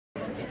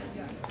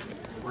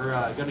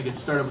We're going to get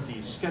started with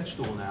the sketch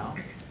duel now.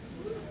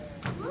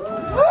 That's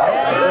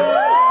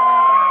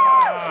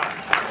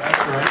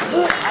right.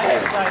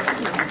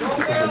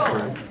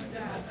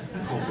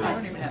 I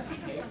don't even have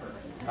paper.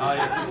 Oh,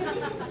 yes.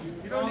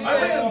 You don't need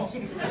it.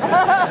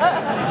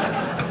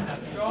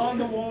 You're on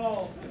the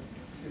wall.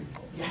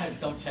 Yeah,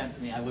 don't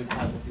tempt me. I would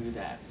do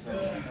that. So.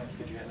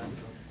 Get your hand up.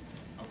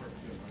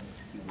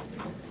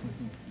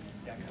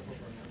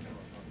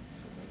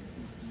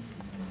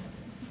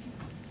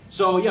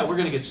 So yeah, we're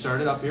going to get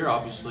started up here.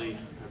 Obviously,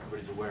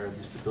 everybody's aware of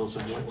Mr. Bill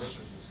Sienkiewicz.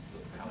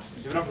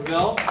 Give it up for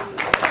Bill.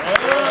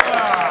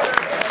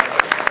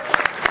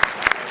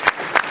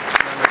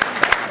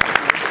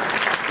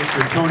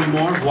 Mr. Tony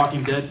Moore of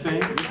Walking Dead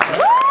fame.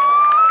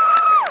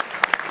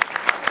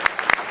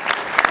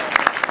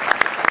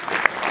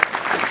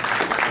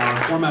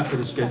 Our format for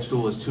the sketch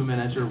duel is 2 men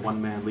enter,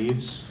 1 man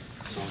leaves.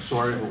 So I'm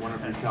sorry, but one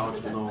of your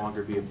talents will no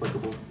longer be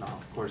applicable. No,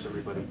 of course,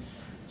 everybody.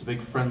 It's a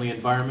big friendly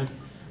environment.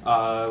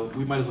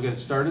 We might as well get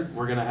started.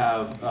 We're going to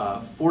have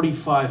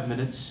 45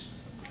 minutes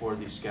for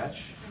the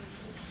sketch.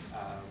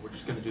 We're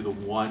just going to do the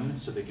one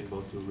so they can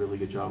both do a really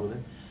good job with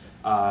it.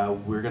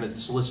 We're going to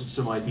solicit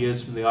some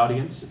ideas from the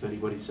audience. If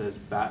anybody says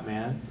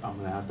Batman, I'm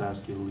going to have to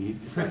ask you to leave.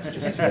 That's just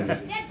too easy.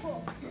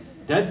 Deadpool.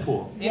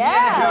 Deadpool.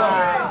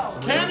 Yeah.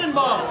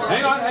 Cannonball.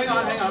 Hang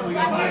on. We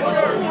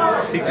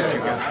got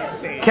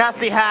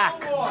Cassie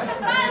Hack.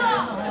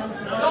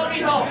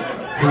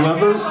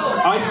 whoever.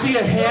 I see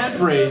a hand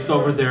raised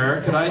over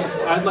there. Could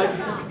I'd like.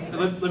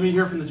 Let me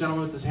hear from the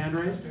gentleman with his hand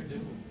raised.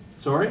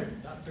 Sorry?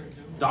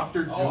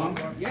 Dr. Doom?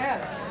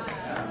 Yeah.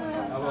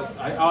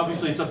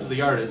 Obviously, it's up to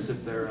the artist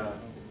if they're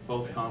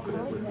both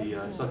confident with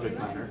the subject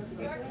matter.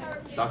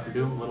 Dr.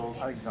 Doom, little.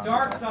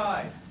 Dark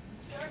side.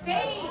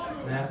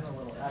 Yeah.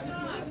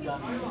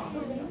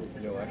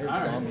 All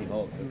right. Zombie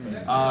Hulk.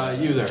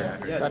 You there.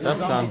 That does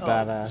sound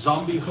badass.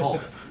 Zombie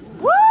Hulk.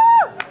 Woo!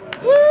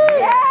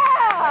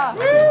 Yeah!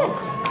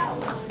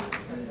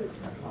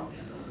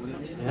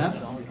 Yeah?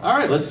 All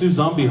right, let's do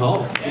Zombie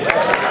Hulk.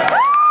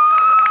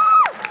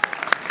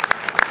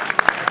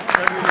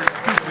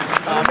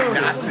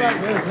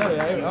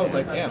 I was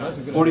like, damn, that's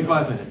a good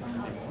 45 minutes.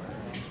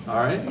 All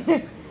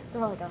right?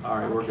 All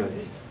right, we're good.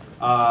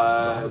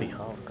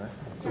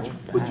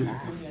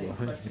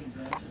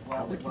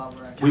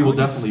 We will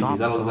definitely be.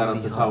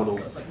 That's how it'll.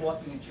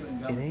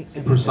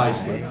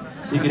 Precisely.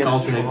 You can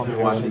alternate between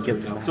watching and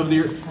chewing gum.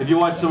 If you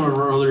watch some of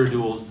our earlier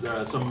duels,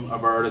 some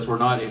of our artists were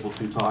not able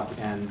to talk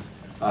and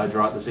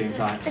draw at the same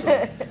time.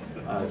 So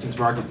since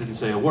Marcus didn't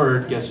say a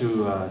word, guess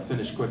who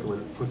finished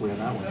quickly on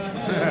that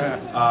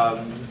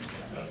one?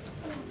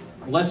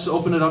 Let's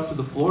open it up to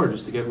the floor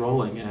just to get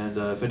rolling. And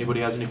if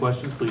anybody has any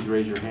questions, please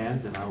raise your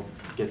hand, and I'll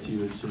get to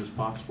you as soon as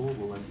possible.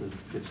 We'll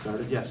get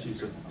started. Yes, you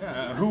sir.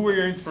 Who were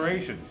your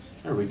inspirations?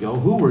 There we go.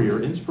 Who were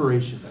your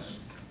inspirations?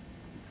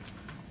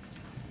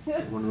 You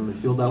want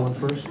to field that one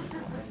first?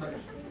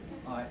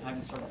 I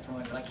haven't started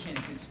drawing, but I can't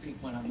even speak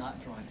when I'm not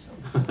drawing. So,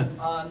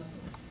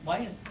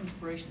 my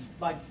inspirations,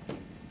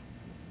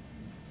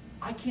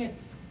 I can't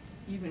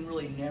even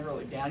really narrow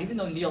it down. Even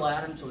though Neil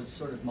Adams was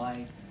sort of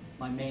my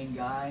main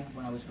guy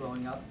when I was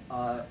growing up,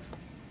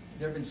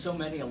 there have been so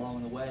many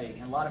along the way,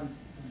 and a lot of them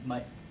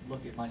might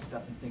look at my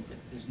stuff and think that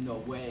there's no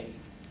way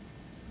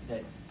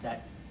that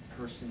that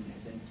person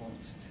has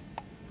influenced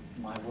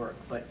my work.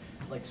 But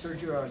like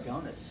Sergio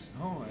Aragonés,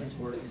 his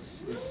work is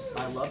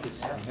I love his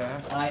stuff.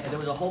 And there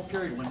was a whole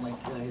period when like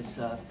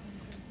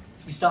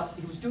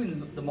he was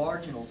doing the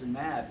marginals in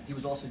MAB. He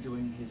was also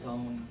doing his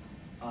own,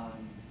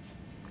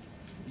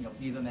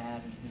 Viva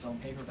MAB and his own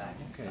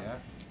paperbacks and stuff. Yeah.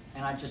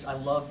 And I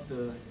loved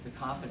the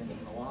confidence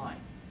in the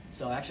line.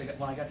 So actually,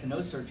 when I got to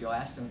know Sergio, I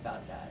asked him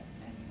about that,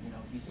 and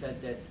he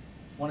said that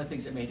one of the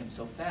things that made him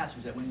so fast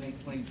was that when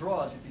he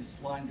draws, if his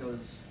line goes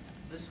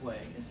this way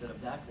instead of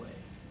that way,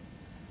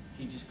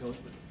 he just goes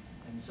with it.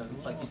 And so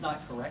it's like he's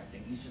not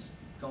correcting; he's just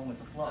going with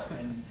the flow.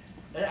 And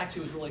that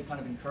actually was really kind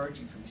of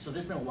encouraging for me. So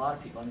there's been a lot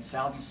of people. I mean,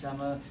 Sal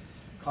Buscema,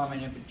 Carmen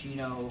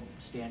Infantino,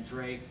 Stan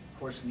Drake, of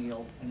course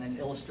Neil, and then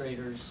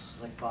illustrators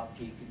like Bob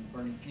Peak and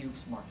Bernie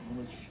Fuchs, Mark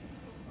English.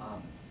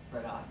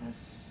 Fred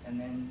Ottness, and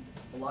then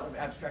a lot of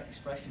abstract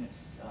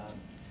expressionists,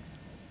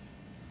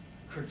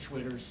 Kurt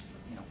Schwitters,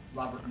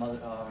 Robert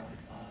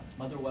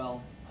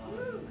Motherwell,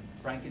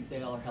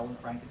 Frankendale or Helen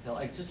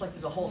Frankendale. It's just like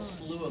there's a whole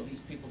slew of these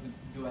people who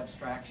do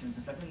abstractions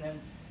and stuff, and then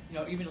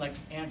even like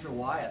Andrew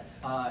Wyeth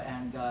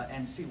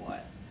and C.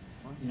 Wyeth,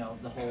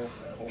 the whole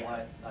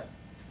Wyeth.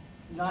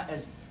 Not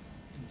as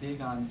big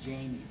on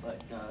Jamie,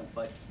 but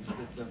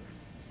the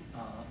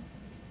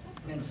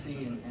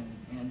NC and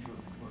Andrew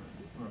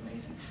were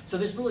amazing. So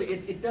there's really,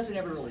 it doesn't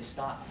ever really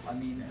stop. I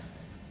mean,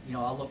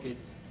 I'll look at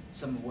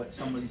some of what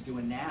somebody's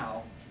doing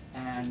now,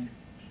 and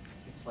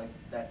it's like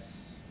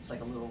it's like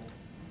a little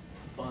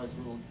buzz, a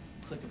little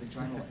click of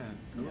adrenaline.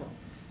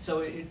 So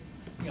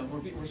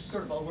we're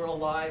sort of we're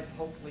alive,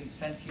 hopefully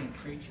sentient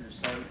creatures.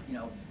 So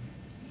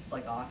it's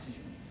like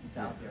oxygen. It's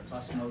out there. It's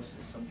osmosis.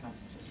 Sometimes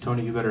it's just.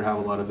 Tony, you better have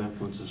a lot of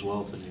influence as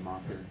well to name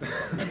off here.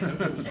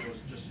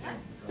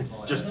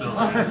 Just Bill.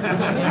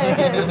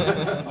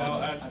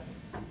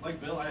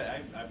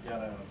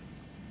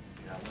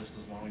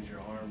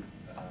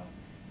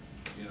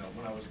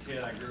 when I was a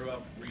kid, I grew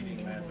up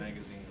reading Mad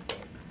magazine.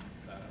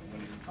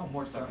 When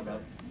Moore's talking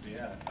about,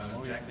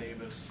 Jack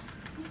Davis.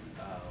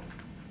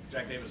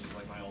 Jack Davis is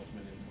like my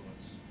ultimate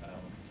influence.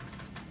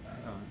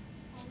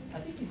 I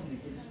think he's in the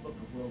Guinness Book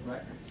of World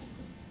Records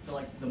for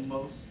like the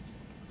most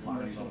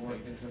commercial work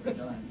that's ever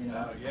done. You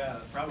know? Yeah,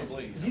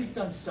 probably. Because he's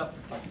done stuff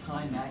for like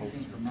Time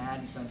magazine, for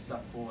Mad. He's done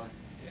stuff for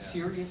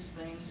serious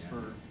things,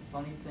 for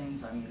funny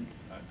things. I mean,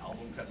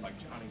 album cut like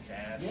Johnny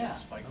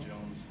Cash, Spike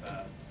Jones.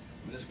 I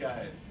mean, this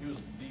guy, he was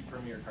the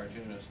premier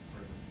cartoonist for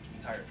the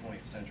entire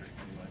 20th century,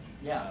 pretty much.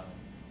 Yeah.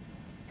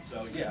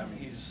 So yeah, I mean,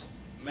 he's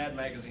Mad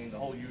magazine. The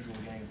whole Usual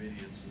Gang of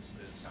Idiots is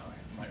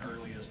my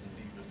earliest and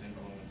deepest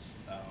influence.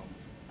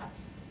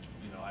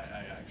 You know, I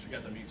actually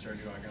got to meet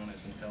Sergio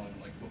Aragonés and tell him,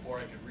 like, before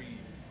I could read.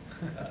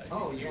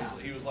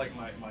 He was like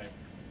my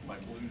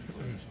Blues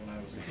Clues when I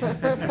was a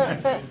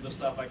kid. The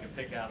stuff I could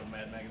pick out of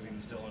Mad magazine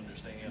and still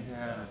understand.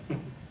 Yeah.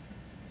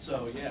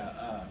 So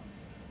yeah,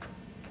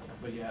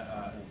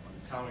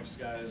 comics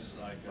guys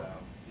like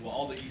well,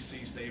 all the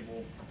EC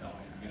stable.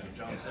 You know,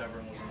 John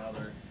Severin was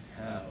another.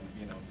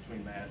 You know,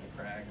 between Mad and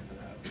Cracked.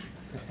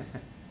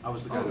 I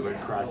was the guy who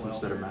read Cracked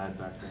instead of Mad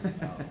back then.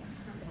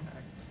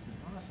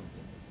 Awesome.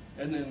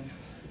 And then,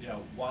 you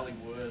know, Wally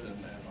Wood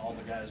and all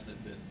the guys that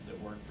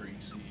worked for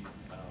EC.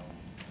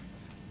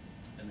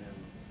 And then,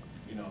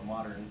 you know,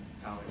 modern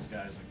comics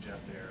guys like Jeff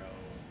Darrow,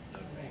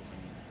 Doug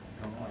Mankey,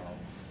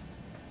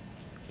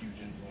 huge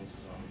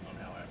influences on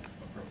how I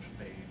approach a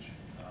page.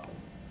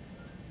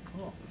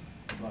 Cool.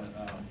 But,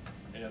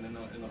 and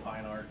in the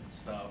fine art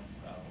stuff,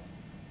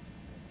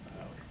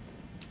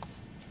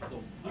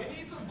 We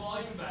need some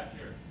volume back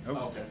here.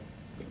 okay.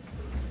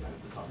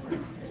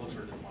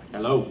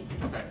 Hello.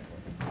 Okay.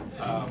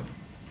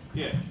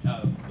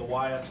 The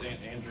Wyatts,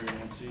 Andrew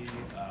Nancy,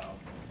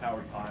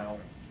 Howard Pyle.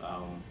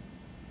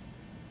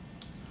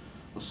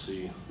 Let's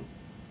see.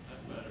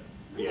 That's better.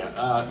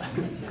 Yeah.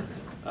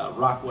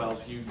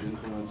 Rockwell's huge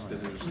influence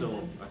because he was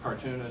still a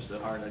cartoonist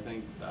at heart, I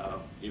think,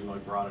 even though he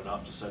brought it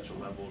up to such a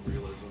level of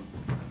realism.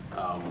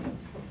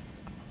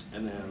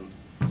 And then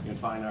in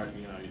fine art,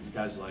 you know,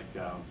 guys like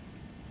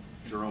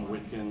Jerome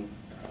Whitkin,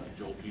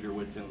 Joel Peter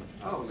Whitkin, the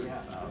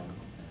photographer.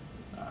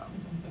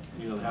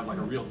 You know, they have like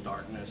a real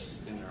darkness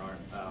in their art.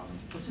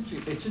 it's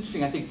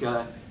interesting. I think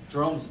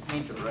Jerome's a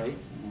painter, right?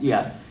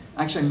 Yeah.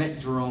 Actually, I met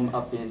Jerome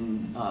up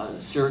in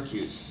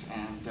Syracuse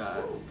and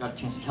got a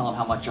chance to tell him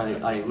how much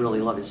I really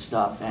love his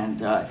stuff.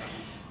 And,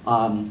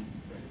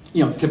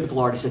 you know, typical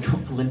artist, I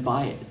didn't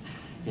buy it.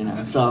 You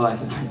know, so I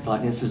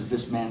thought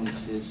this man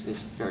is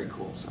very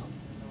cool. So.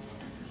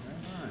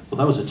 Well,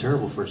 that was a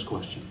terrible first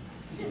question.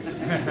 we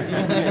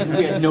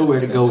had nowhere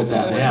to go with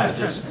that one. Yeah,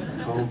 just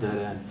total dead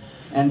end.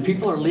 And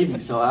people are leaving,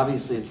 so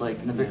obviously it's like...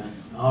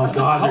 Oh,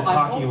 God, they're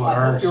talking about I hope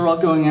ours. you're all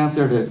going out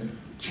there to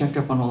check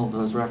up on all of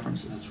those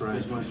references. That's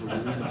right.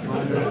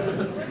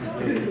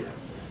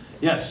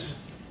 Yes.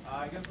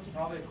 I guess it's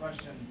probably a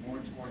question more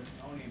towards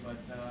Tony, but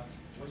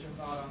what's your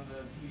thought on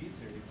the TV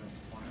series that's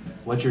Walking Dead?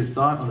 What's your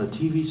thought on the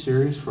TV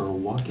series for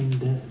Walking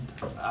Dead?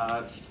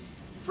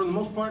 For the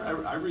most part,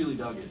 I really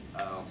dug it.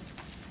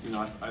 You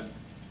know, I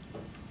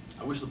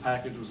wish the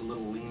package was a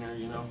little leaner,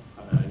 you know.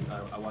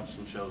 I watched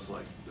some shows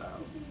like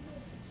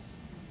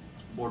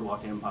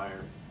Boardwalk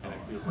Empire, and it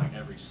feels like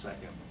every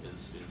second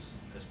is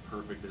as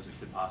perfect as it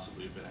could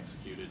possibly have been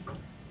executed.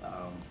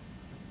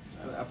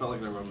 I felt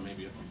like there were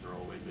maybe a few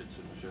throwaway bits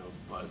in the show,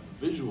 but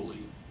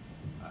visually,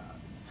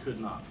 could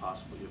not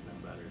possibly have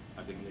been better.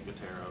 I think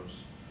Nicotero's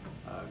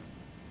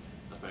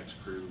effects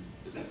crew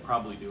is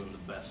probably doing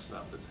the best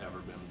stuff that's ever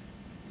been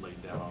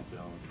laid down on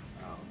film.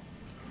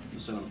 The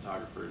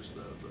cinematographers,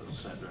 the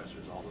set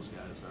dressers, all those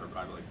guys are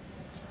like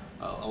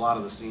a lot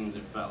of the scenes.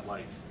 It felt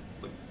like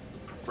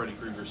Freddy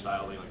Krueger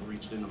style. They like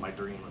reached into my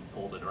dream and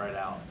pulled it right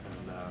out,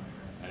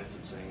 and it's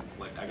insane.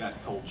 Like I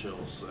got cold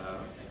chills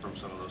from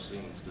some of those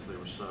scenes because they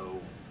were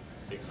so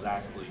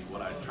exactly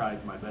what I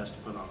tried my best to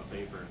put on the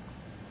paper.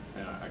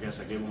 And I guess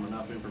I gave them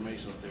enough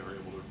information that they were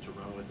able to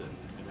run with it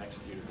and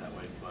execute it that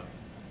way. But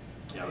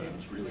yeah, it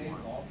was really fun.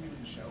 Involved you in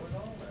the show at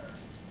all? Or?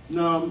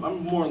 No,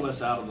 I'm more or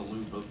less out of the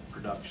loop of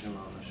production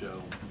on the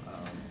show,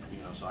 you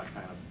know, so I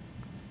kind of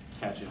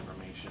catch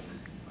information,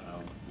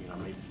 you know,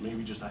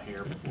 maybe just a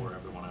hair before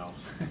everyone else.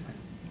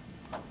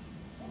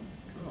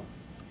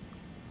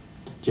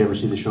 Did you ever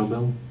see the show,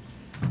 Bill?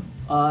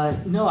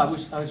 No, I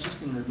was just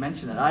going to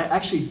mention that. I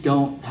actually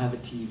don't have a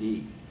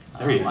TV.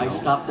 There you go. I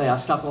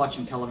stopped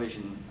watching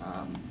television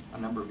a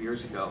number of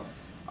years ago.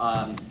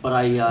 But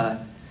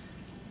I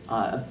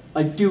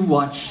do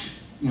watch,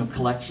 you know,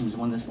 collections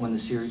when the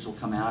series will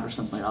come out or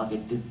something. I'll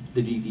get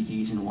the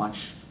DVDs and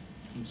watch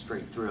them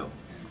straight through.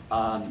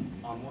 On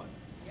what?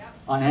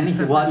 On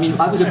anything. Well, I mean,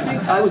 I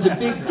was a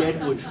big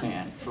Deadwood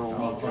fan for a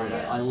long time.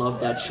 I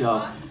loved that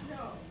show.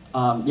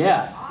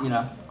 Yeah, you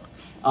know,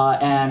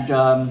 and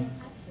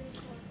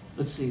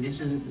let's see.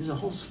 There's a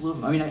whole slew of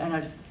them. I mean,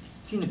 I've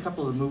seen a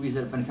couple of the movies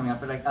that have been coming out,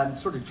 but I'm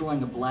sort of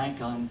drawing a blank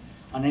on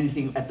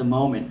anything at the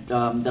moment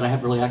that I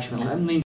have really actually. I'm leaning